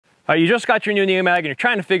You just got your new NeoMag and you're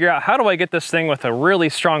trying to figure out, how do I get this thing with a really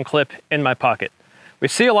strong clip in my pocket? We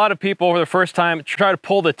see a lot of people for the first time try to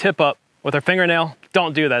pull the tip up with their fingernail.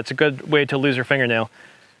 Don't do that. It's a good way to lose your fingernail.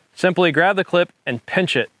 Simply grab the clip and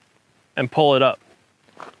pinch it and pull it up.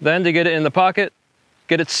 Then to get it in the pocket,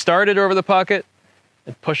 get it started over the pocket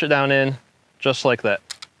and push it down in just like that.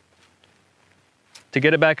 To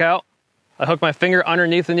get it back out, I hook my finger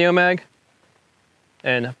underneath the NeoMag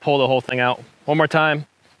and pull the whole thing out. One more time.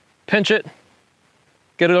 Pinch it,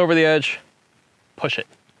 get it over the edge, push it.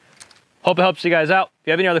 Hope it helps you guys out. If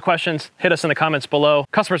you have any other questions, hit us in the comments below.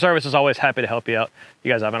 Customer service is always happy to help you out. You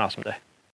guys have an awesome day.